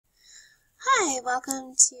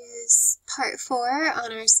welcome to part 4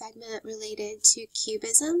 on our segment related to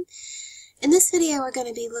Cubism. In this video we're going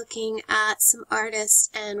to be looking at some artists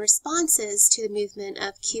and responses to the movement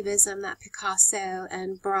of Cubism that Picasso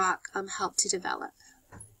and Braque helped to develop.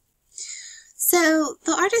 So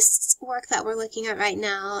the artist's work that we're looking at right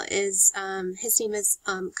now is, his name is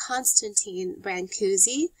Constantine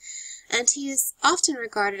Brancusi, and he is often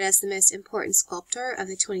regarded as the most important sculptor of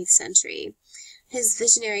the 20th century. His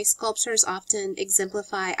visionary sculptures often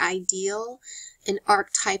exemplify ideal and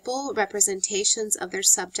archetypal representations of their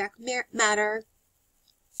subject matter,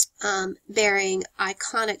 bearing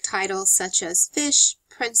iconic titles such as Fish,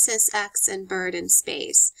 Princess X, and Bird in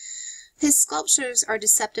Space. His sculptures are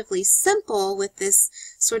deceptively simple, with this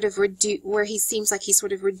sort of where he seems like he's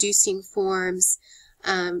sort of reducing forms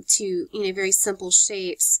to very simple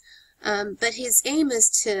shapes, but his aim is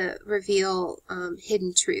to reveal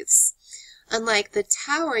hidden truths. Unlike the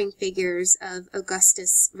towering figures of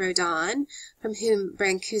Augustus Rodin, from whom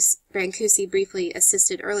Brancusi briefly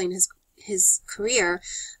assisted early in his career,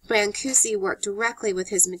 Brancusi worked directly with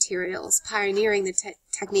his materials, pioneering the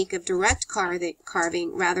technique of direct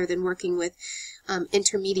carving rather than working with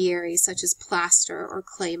intermediaries such as plaster or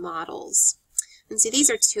clay models. And so these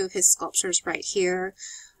are two of his sculptures right here,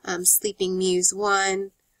 Sleeping Muse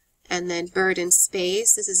 1, and then Bird in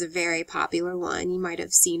Space. This is a very popular one. You might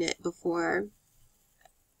have seen it before.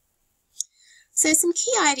 So some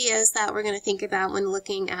key ideas that we're going to think about when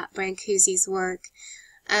looking at Brancusi's work.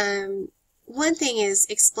 One thing is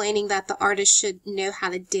explaining that the artist should know how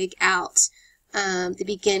to dig out the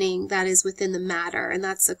beginning that is within the matter, and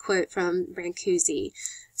that's a quote from Brancusi.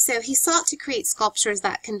 So he sought to create sculptures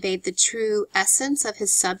that conveyed the true essence of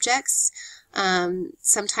his subjects.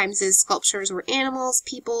 Sometimes his sculptures were animals,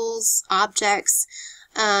 peoples, objects,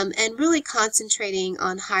 and really concentrating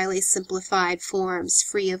on highly simplified forms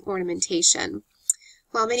free of ornamentation.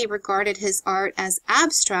 While many regarded his art as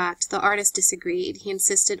abstract, the artist disagreed. He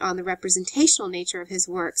insisted on the representational nature of his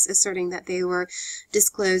works, asserting that they were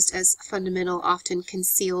disclosed as fundamental, often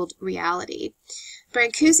concealed reality.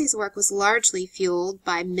 Brancusi's work was largely fueled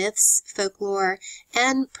by myths, folklore,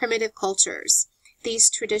 and primitive cultures. These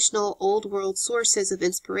traditional Old World sources of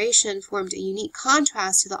inspiration formed a unique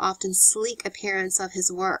contrast to the often sleek appearance of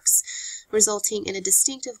his works, resulting in a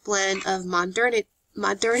distinctive blend of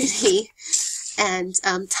modernity and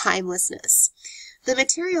timelessness. The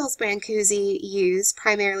materials Brancusi used,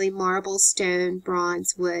 primarily marble, stone,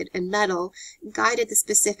 bronze, wood, and metal, guided the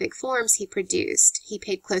specific forms he produced. He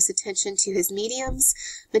paid close attention to his mediums,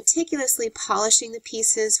 meticulously polishing the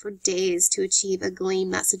pieces for days to achieve a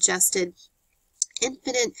gleam that suggested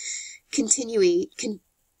infinite continuity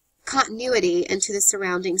into the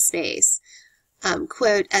surrounding space.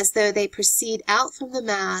 Quote, as though they proceed out from the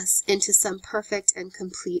mass into some perfect and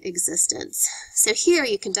complete existence. So here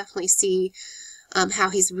you can definitely see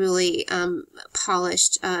how he's really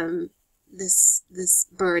polished this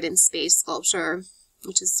bird in space sculpture,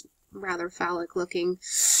 which is rather phallic looking.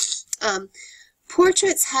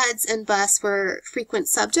 Portraits, heads, and busts were frequent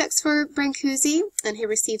subjects for Brancusi, and he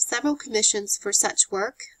received several commissions for such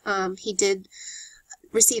work. He did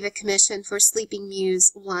receive a commission for Sleeping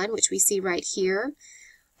Muse 1, which we see right here,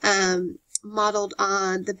 modeled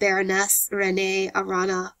on the Baroness Renée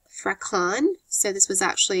Arana Fracon. So this was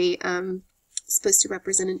actually supposed to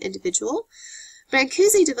represent an individual.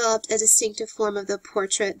 Brancusi developed a distinctive form of the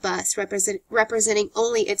portrait bust, representing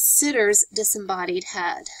only its sitter's disembodied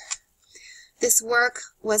head. This work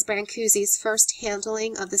was Brancusi's first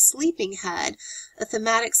handling of the sleeping head, a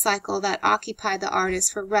thematic cycle that occupied the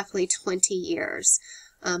artist for roughly 20 years.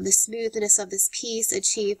 The smoothness of this piece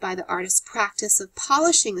achieved by the artist's practice of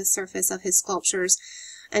polishing the surface of his sculptures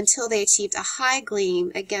until they achieved a high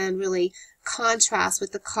gleam, again really contrasts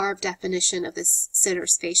with the carved definition of this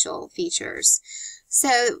sitter's facial features.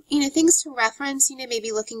 So, things to reference,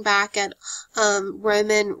 maybe looking back at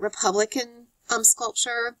Roman Republican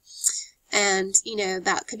sculpture, and,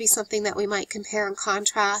 that could be something that we might compare and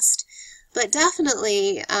contrast. But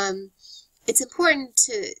definitely, it's important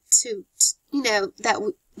to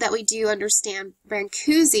that we do understand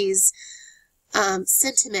Brancusi's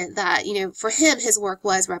sentiment that, for him, his work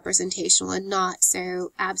was representational and not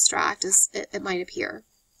so abstract as it might appear.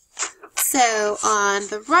 So on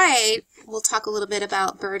the right, we'll talk a little bit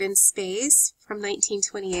about Bird in Space from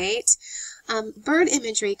 1928. Bird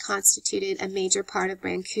imagery constituted a major part of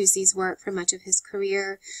Brancusi's work for much of his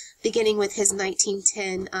career, beginning with his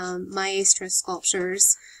 1910 Maestra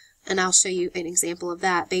sculptures, and I'll show you an example of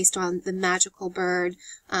that based on the magical bird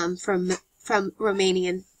from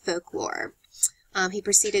Romanian folklore. He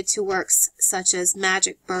proceeded to works such as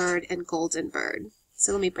Magic Bird and Golden Bird.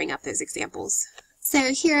 So let me bring up those examples.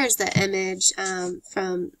 So here is the image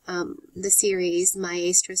from the series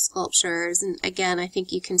Maestra Sculptures, and again I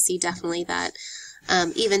think you can see definitely that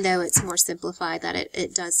even though it's more simplified, that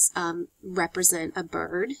it does represent a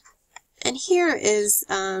bird. And here is,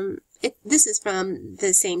 this is from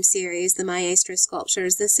the same series, the Maestra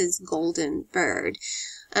Sculptures. This is Golden Bird.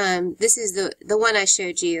 This is the one I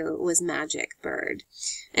showed you was Magic Bird.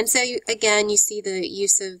 And so again, you see the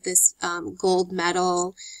use of this gold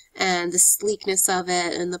metal and the sleekness of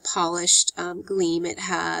it and the polished gleam it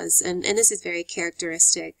has. And this is very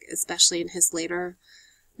characteristic, especially in his later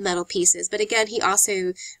metal pieces. But again, he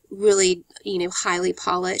also really, highly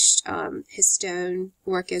polished his stone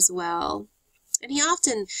work as well. And he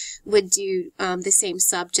often would do the same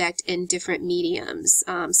subject in different mediums.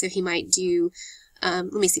 So he might do,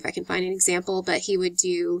 let me see if I can find an example, but he would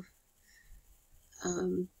do,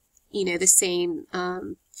 the same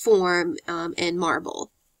form in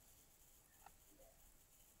marble.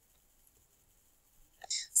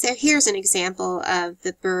 So here's an example of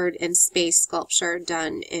the bird in space sculpture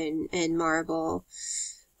done in marble,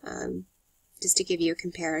 just to give you a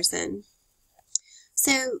comparison.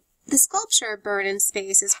 So the sculpture Bird in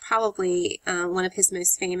Space is probably one of his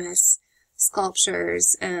most famous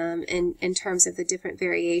sculptures in terms of the different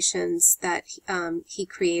variations that he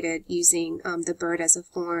created using the bird as a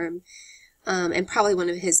form, and probably one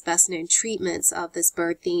of his best known treatments of this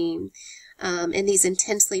bird theme. In these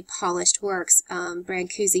intensely polished works,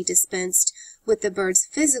 Brancusi dispensed with the bird's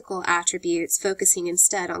physical attributes, focusing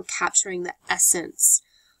instead on capturing the essence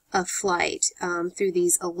of flight through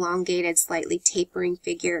these elongated, slightly tapering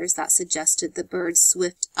figures that suggested the bird's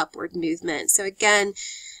swift upward movement. So again,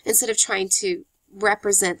 instead of trying to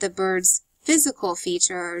represent the bird's physical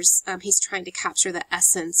features, he's trying to capture the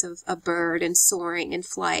essence of a bird and soaring and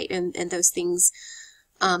flight and those things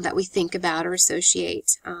that we think about or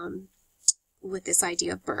associate with this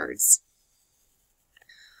idea of birds.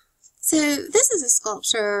 So this is a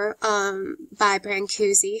sculpture by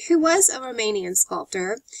Brancusi, who was a Romanian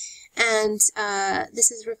sculptor, and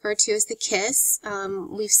this is referred to as the Kiss.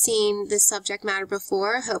 We've seen this subject matter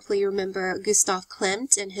before. Hopefully you remember Gustav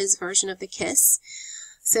Klimt and his version of the Kiss.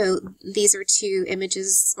 So these are two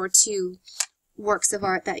images or two works of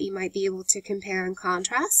art that you might be able to compare and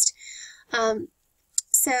contrast.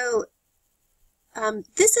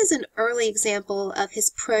 This is an early example of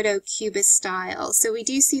his proto-Cubist style. So we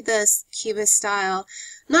do see this Cubist style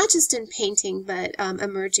not just in painting, but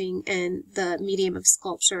emerging in the medium of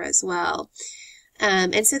sculpture as well.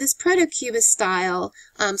 And so this proto-Cubist style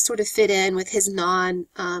sort of fit in with his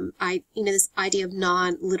this idea of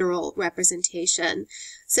non-literal representation.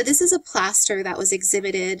 So this is a plaster that was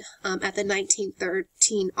exhibited at the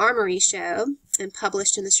 1913 Armory Show and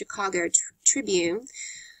published in the Chicago Tribune.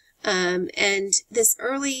 And this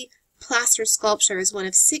early plaster sculpture is one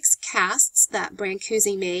of 6 casts that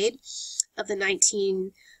Brancusi made of the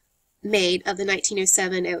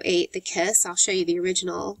 1907-08 The Kiss. I'll show you the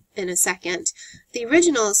original in a second. The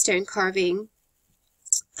original stone carving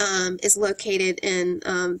is located in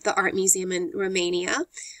the Art Museum in Romania.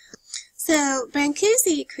 So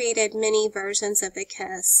Brancusi created many versions of The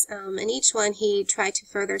Kiss. In each one he tried to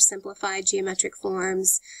further simplify geometric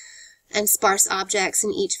forms and sparse objects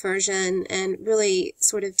in each version, and really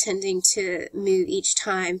sort of tending to move each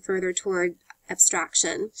time further toward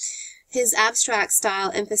abstraction. His abstract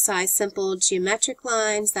style emphasized simple geometric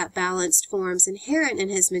lines that balanced forms inherent in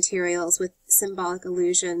his materials with symbolic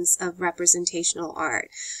illusions of representational art.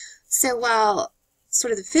 So while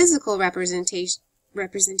sort of the physical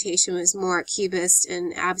representation was more cubist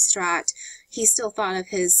and abstract, he still thought of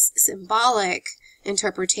his symbolic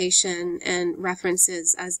interpretation and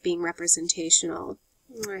references as being representational.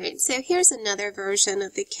 Alright, so here's another version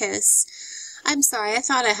of the Kiss. I'm sorry, I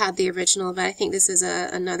thought I had the original, but I think this is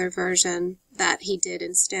another version that he did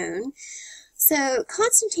in stone. So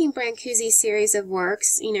Constantine Brancusi's series of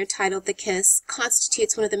works, titled The Kiss,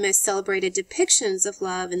 constitutes one of the most celebrated depictions of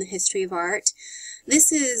love in the history of art.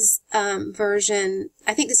 This is version,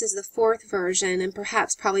 I think this is the 4th version, and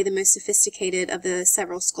perhaps probably the most sophisticated of the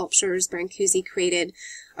several sculptures Brancusi created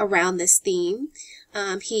around this theme.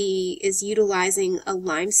 He is utilizing a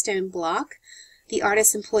limestone block. The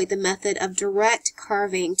artist employed the method of direct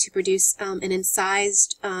carving to produce the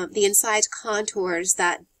incised contours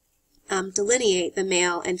that delineate the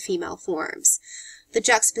male and female forms. The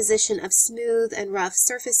juxtaposition of smooth and rough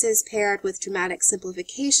surfaces paired with dramatic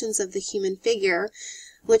simplifications of the human figure,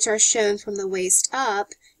 which are shown from the waist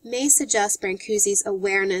up, may suggest Brancusi's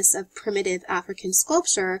awareness of primitive African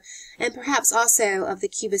sculpture and perhaps also of the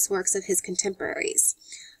Cubist works of his contemporaries.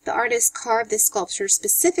 The artist carved this sculpture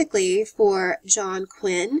specifically for John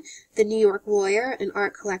Quinn, the New York lawyer and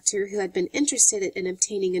art collector who had been interested in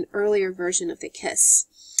obtaining an earlier version of the kiss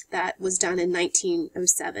that was done in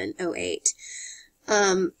 1907-08.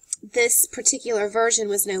 This particular version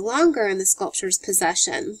was no longer in the sculptor's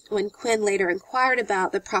possession. When Quinn later inquired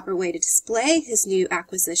about the proper way to display his new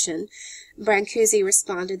acquisition, Brancusi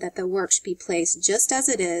responded that the work should be placed just as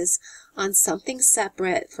it is on something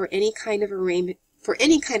separate. For any kind of arrangement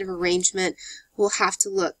will have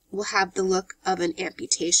the look of an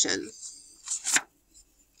amputation.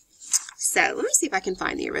 So let me see if I can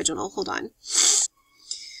find the original. Hold on.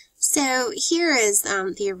 So here is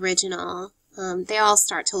the original. They all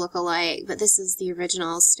start to look alike, but this is the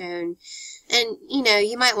original stone. And, you know,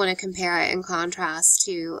 you might want to compare it in contrast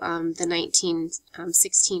to the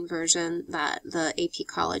 1916 version that the AP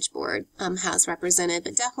College Board has represented.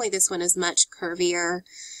 But definitely this one is much curvier.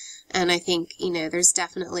 And I think, you know, it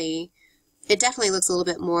definitely looks a little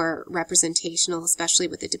bit more representational, especially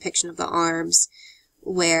with the depiction of the arms,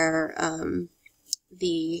 where let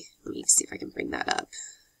me see if I can bring that up.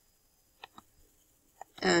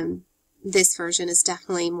 This version is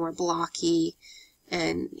definitely more blocky,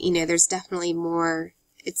 and, you know, there's definitely more,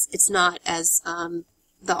 it's not as,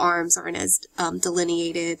 the arms aren't as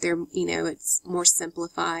delineated. They're, you know, it's more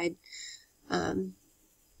simplified. And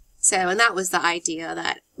that was the idea,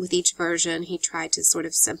 that with each version he tried to sort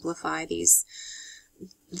of simplify this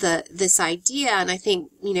idea, and I think,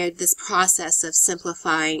 you know, this process of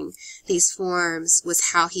simplifying these forms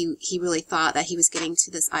was how he really thought that he was getting to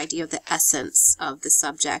this idea of the essence of the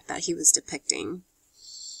subject that he was depicting.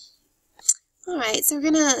 Alright, so we're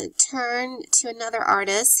going to turn to another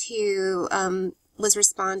artist who was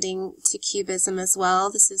responding to Cubism as well.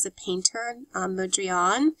 This is a painter,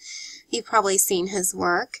 Mondrian. You've probably seen his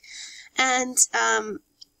work. And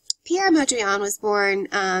Pierre Mondrian was born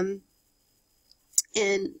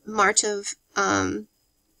in March of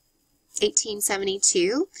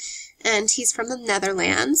 1872, and he's from the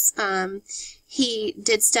Netherlands. He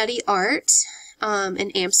did study art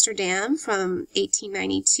in Amsterdam from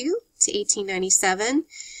 1892 to 1897,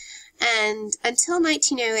 and until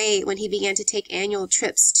 1908, when he began to take annual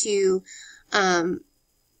trips to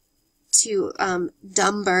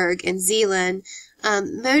Dumburg in Zeeland,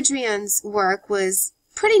 Mondrian's work was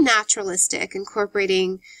pretty naturalistic,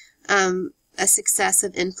 incorporating a success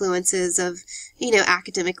of influences of, you know,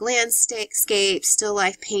 academic landscape, still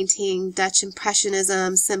life painting, Dutch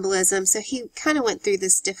Impressionism, symbolism. So he kind of went through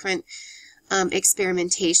this different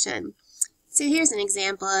experimentation. So here's an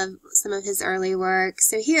example of some of his early work.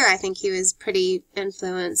 So here I think he was pretty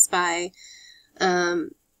influenced by, you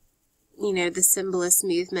know, the symbolist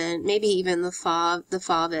movement, maybe even the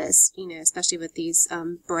Fauvists, you know, especially with these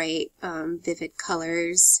bright, vivid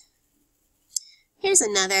colors. Here's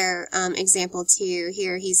another example too.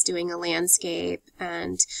 Here he's doing a landscape,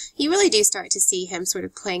 and you really do start to see him sort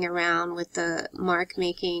of playing around with the mark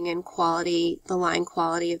making and quality, the line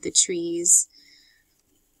quality of the trees.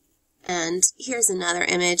 And here's another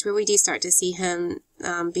image where we do start to see him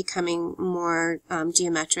becoming more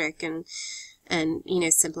geometric and you know,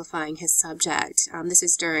 simplifying his subject. This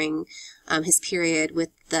is during his period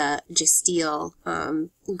with the Gesteel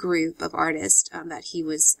group of artists that he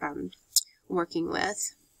was working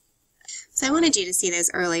with. So I wanted you to see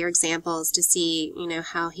those earlier examples to see, you know,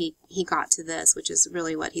 how he got to this, which is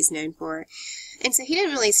really what he's known for. And so he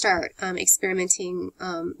didn't really start experimenting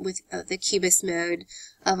with the Cubist mode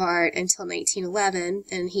of art until 1911,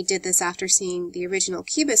 and he did this after seeing the original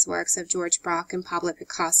Cubist works of George Braque and Pablo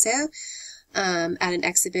Picasso at an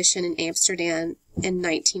exhibition in Amsterdam in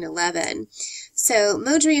 1911. So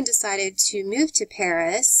Mondrian decided to move to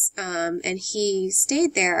Paris, and he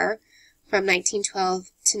stayed there from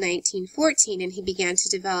 1912 to 1914, and he began to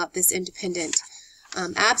develop this independent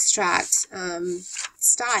abstract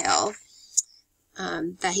style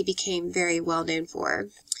that he became very well known for.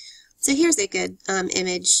 So here's a good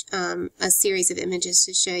image, a series of images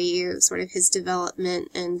to show you sort of his development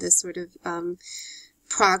and the sort of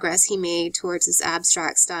progress he made towards this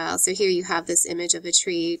abstract style. So here you have this image of a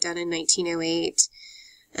tree done in 1908,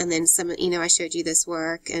 and then some, you know, I showed you this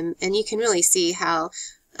work, and you can really see how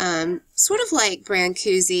sort of like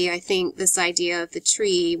Brancusi, I think this idea of the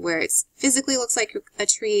tree where it physically looks like a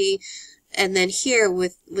tree, and then here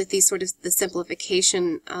with these sort of the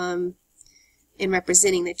simplification in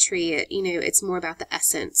representing the tree, you know, it's more about the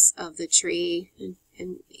essence of the tree,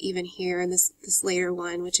 and even here in this later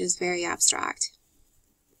one, which is very abstract.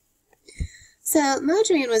 So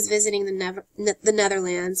Mondrian was visiting the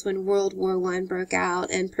Netherlands when World War I broke out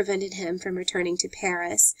and prevented him from returning to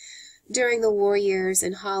Paris. During the war years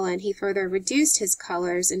in Holland, he further reduced his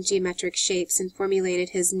colors and geometric shapes and formulated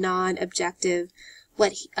his non-objective,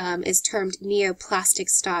 what is termed neoplastic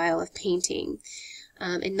style of painting.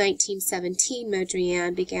 In 1917,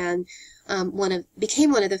 Mondrian became one of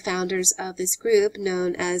the founders of this group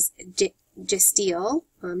known as Gestile,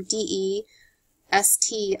 D-E-S-T-I-J-L,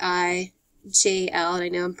 and I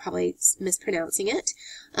know I'm probably mispronouncing it.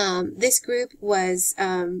 This group was,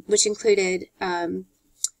 which included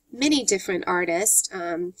many different artists,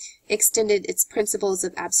 extended its principles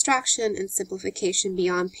of abstraction and simplification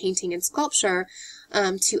beyond painting and sculpture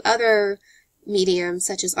to other mediums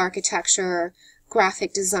such as architecture,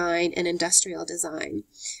 graphic design, and industrial design.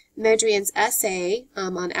 Mondrian's essay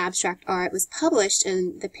on abstract art was published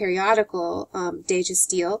in the periodical De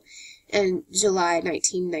Gestile in July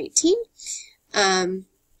 1919. And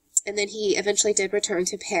then he eventually did return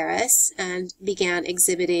to Paris and began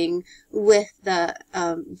exhibiting with the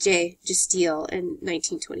De Gestile in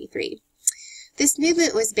 1923. This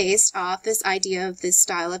movement was based off this idea of this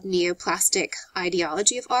style of neoplastic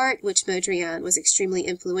ideology of art, which Mondrian was extremely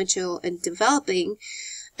influential in developing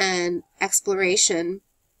an exploration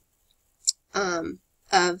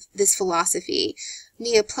of this philosophy.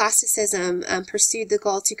 Neoplasticism pursued the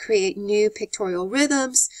goal to create new pictorial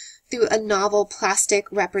rhythms through a novel plastic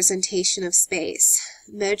representation of space.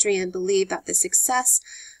 Mondrian believed that the success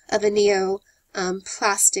of a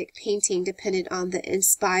neoplastic painting depended on the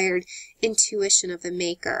inspired intuition of the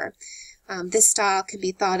maker. This style can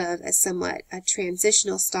be thought of as somewhat a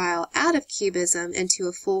transitional style out of Cubism into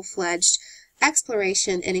a full-fledged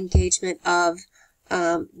exploration and engagement of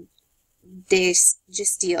De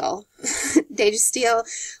Gestile. De Gestile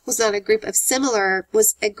was not a group of similar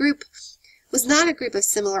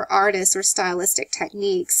artists or stylistic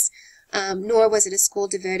techniques, nor was it a school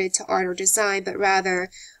devoted to art or design, but rather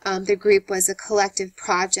the group was a collective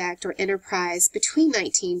project or enterprise between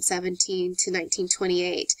 1917 to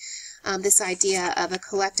 1928. This idea of a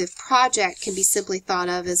collective project can be simply thought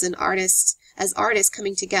of as artists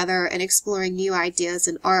coming together and exploring new ideas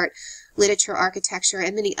in art, literature, architecture,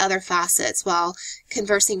 and many other facets while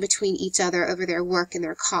conversing between each other over their work and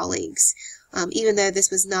their colleagues. Even though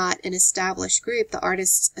this was not an established group, the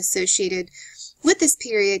artists associated with this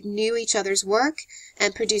period knew each other's work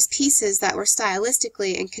and produced pieces that were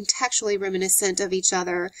stylistically and contextually reminiscent of each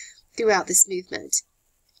other throughout this movement.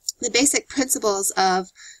 The basic principles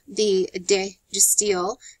of the De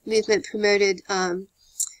Gestile movement promoted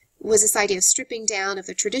was this idea of stripping down of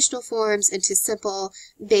the traditional forms into simple,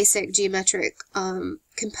 basic geometric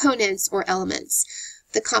components or elements.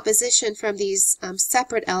 The composition from these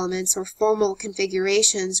separate elements or formal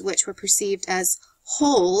configurations, which were perceived as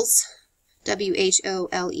wholes,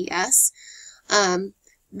 W-H-O-L-E-S,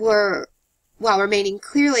 were, while remaining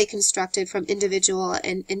clearly constructed from individual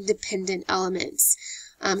and independent elements,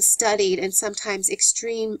 studied in sometimes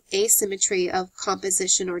extreme asymmetry of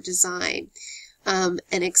composition or design.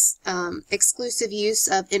 Exclusive use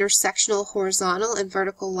of intersectional horizontal and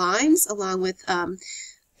vertical lines along with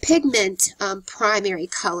pigment primary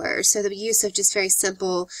colors, so the use of just very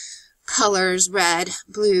simple colors, red,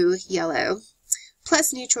 blue, yellow,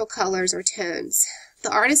 plus neutral colors or tones. The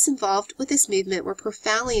artists involved with this movement were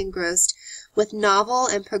profoundly engrossed with novel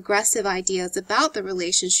and progressive ideas about the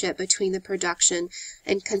relationship between the production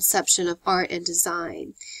and consumption of art and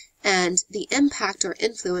design, and the impact or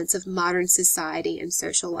influence of modern society and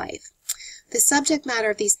social life. The subject matter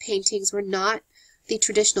of these paintings were not the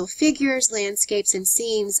traditional figures, landscapes, and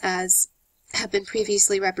scenes as have been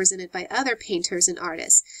previously represented by other painters and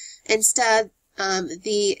artists. Instead,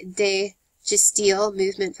 the De Gestile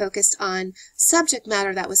movement focused on subject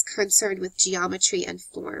matter that was concerned with geometry and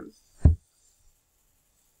form.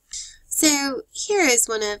 So here is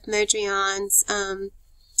one of Mondrian's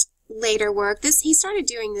later work. He started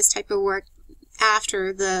doing this type of work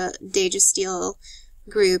after the De Gestile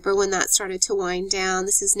group, or when that started to wind down.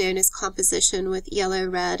 This is known as composition with yellow,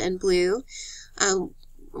 red, and blue.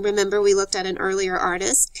 Remember, we looked at an earlier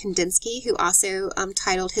artist, Kandinsky, who also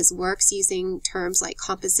titled his works using terms like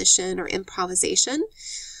composition or improvisation.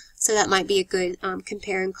 So that might be a good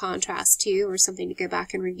compare and contrast too, or something to go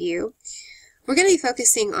back and review. We're going to be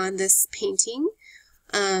focusing on this painting.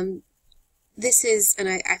 This is, and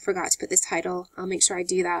I forgot to put this title, I'll make sure I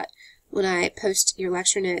do that when I post your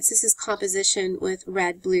lecture notes. This is composition with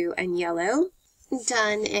red, blue, and yellow,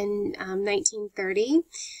 done in 1930.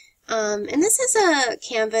 And this is a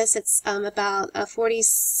canvas. It's about a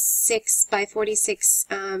 46 by 46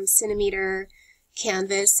 centimeter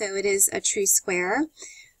canvas, so it is a true square.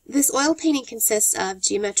 This oil painting consists of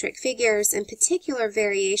geometric figures and particular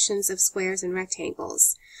variations of squares and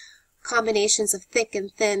rectangles. Combinations of thick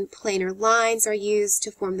and thin planar lines are used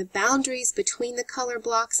to form the boundaries between the color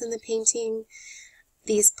blocks in the painting.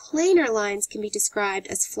 These planar lines can be described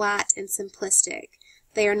as flat and simplistic.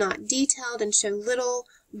 They are not detailed and show little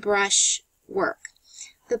brush work.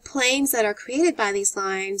 The planes that are created by these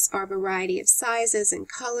lines are a variety of sizes and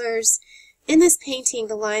colors. In this painting,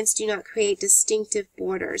 the lines do not create distinctive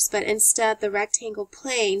borders, but instead the rectangle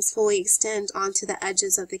planes fully extend onto the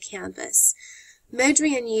edges of the canvas.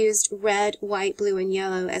 Mondrian used red, white, blue, and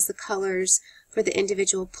yellow as the colors for the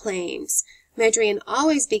individual planes. Mondrian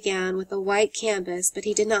always began with a white canvas, but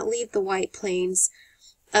he did not leave the white planes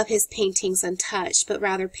of his paintings untouched, but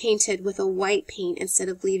rather painted with a white paint instead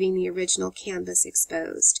of leaving the original canvas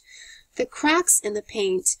exposed. The cracks in the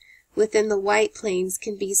paint within the white planes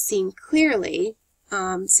can be seen clearly.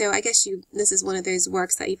 So I guess this is one of those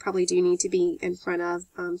works that you probably do need to be in front of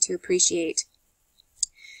to appreciate.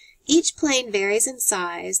 Each plane varies in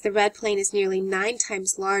size. The red plane is nearly 9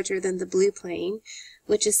 times larger than the blue plane,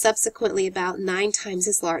 which is subsequently about 9 times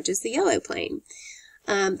as large as the yellow plane.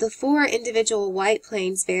 The 4 individual white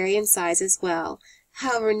planes vary in size as well.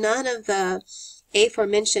 However, none of the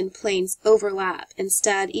aforementioned planes overlap.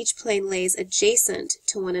 Instead, each plane lays adjacent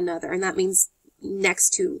to one another, and that means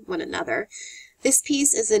next to one another. This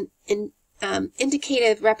piece is an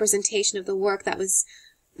indicative representation of the work that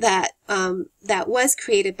was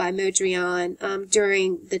created by Mondrian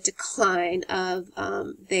during the decline of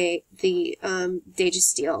the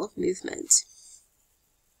Degestile movement.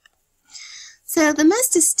 So the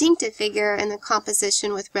most distinctive figure in the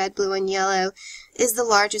composition with red, blue, and yellow is the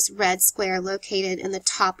largest red square located in the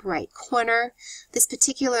top right corner. This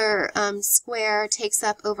particular square takes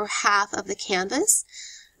up over half of the canvas.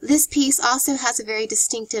 This piece also has a very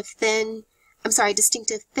distinctive thick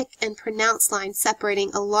and pronounced line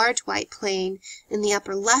separating a large white plane in the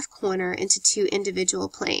upper left corner into 2 individual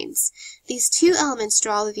planes. These 2 elements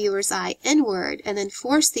draw the viewer's eye inward and then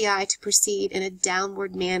force the eye to proceed in a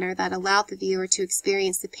downward manner that allowed the viewer to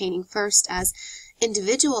experience the painting first as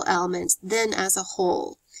individual elements, then as a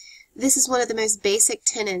whole. This is one of the most basic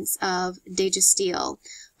tenets of Degestile,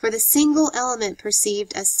 for the single element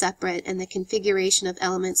perceived as separate and the configuration of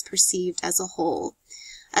elements perceived as a whole.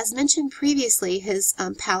 As mentioned previously, his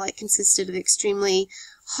palette consisted of extremely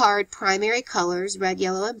hard primary colors, red,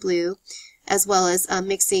 yellow, and blue, as well as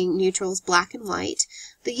mixing neutrals, black and white.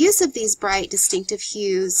 The use of these bright, distinctive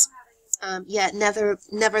hues, yet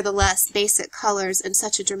nevertheless basic colors in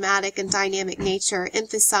such a dramatic and dynamic nature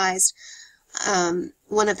emphasized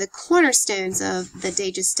one of the cornerstones of the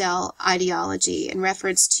Degestile ideology in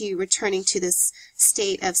reference to returning to this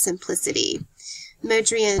state of simplicity.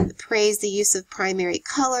 Mondrian praised the use of primary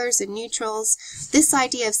colors and neutrals. This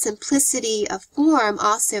idea of simplicity of form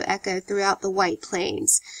also echoed throughout the white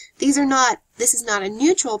planes. This is not a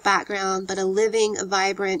neutral background, but a living,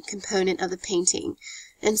 vibrant component of the painting.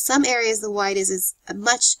 In some areas, the white is as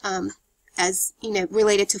much as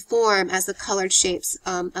related to form as the colored shapes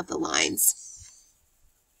of the lines.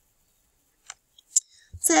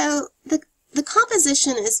 So the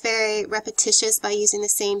composition is very repetitious by using the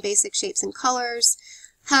same basic shapes and colors.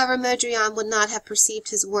 However, Mondrian would not have perceived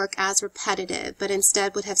his work as repetitive, but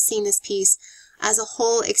instead would have seen this piece as a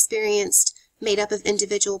whole experienced, made up of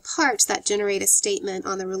individual parts that generate a statement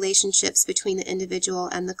on the relationships between the individual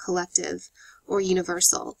and the collective, or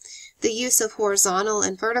universal. The use of horizontal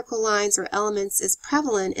and vertical lines or elements is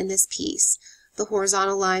prevalent in this piece. The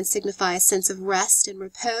horizontal lines signify a sense of rest and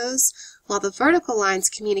repose, while the vertical lines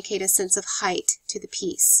communicate a sense of height to the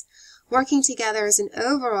piece. Working together as an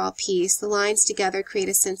overall piece, the lines together create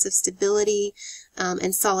a sense of stability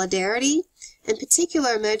and solidarity. In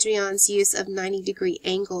particular, Mondrian's use of 90-degree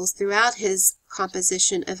angles throughout his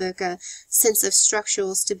composition evoke a sense of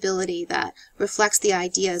structural stability that reflects the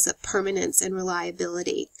ideas of permanence and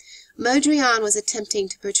reliability. Mondrian was attempting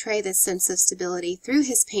to portray this sense of stability through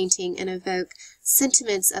his painting and evoke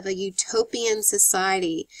sentiments of a utopian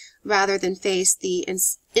society rather than face the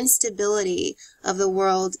instability of the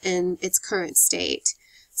world in its current state.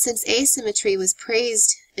 Since asymmetry was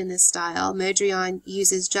praised in this style, Mondrian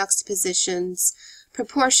uses juxtapositions,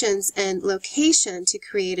 proportions, and location to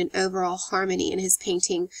create an overall harmony in his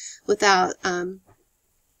painting without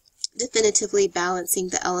definitively balancing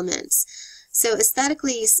the elements. So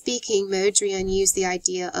aesthetically speaking, Mondrian used the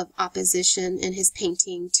idea of opposition in his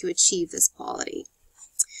painting to achieve this quality.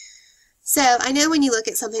 So I know when you look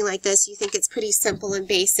at something like this, you think it's pretty simple and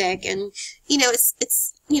basic, and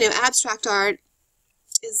it's abstract art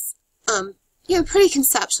is pretty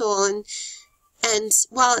conceptual, and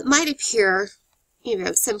while it might appear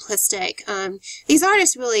simplistic. These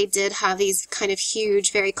artists really did have these kind of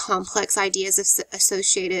huge, very complex ideas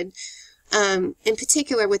associated, in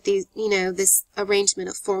particular with these, this arrangement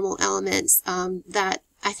of formal elements that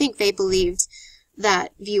I think they believed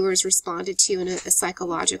that viewers responded to in a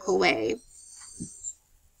psychological way.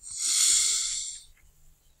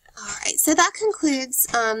 Alright, so that concludes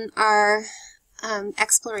our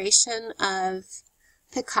exploration of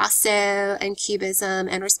Picasso and Cubism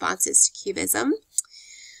and responses to Cubism.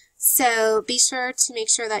 So be sure to make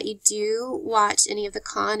sure that you do watch any of the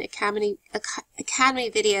Khan Academy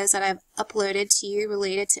videos that I've uploaded to you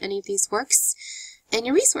related to any of these works in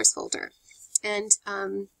your resource folder. And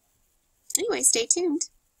anyway, stay tuned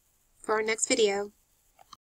for our next video.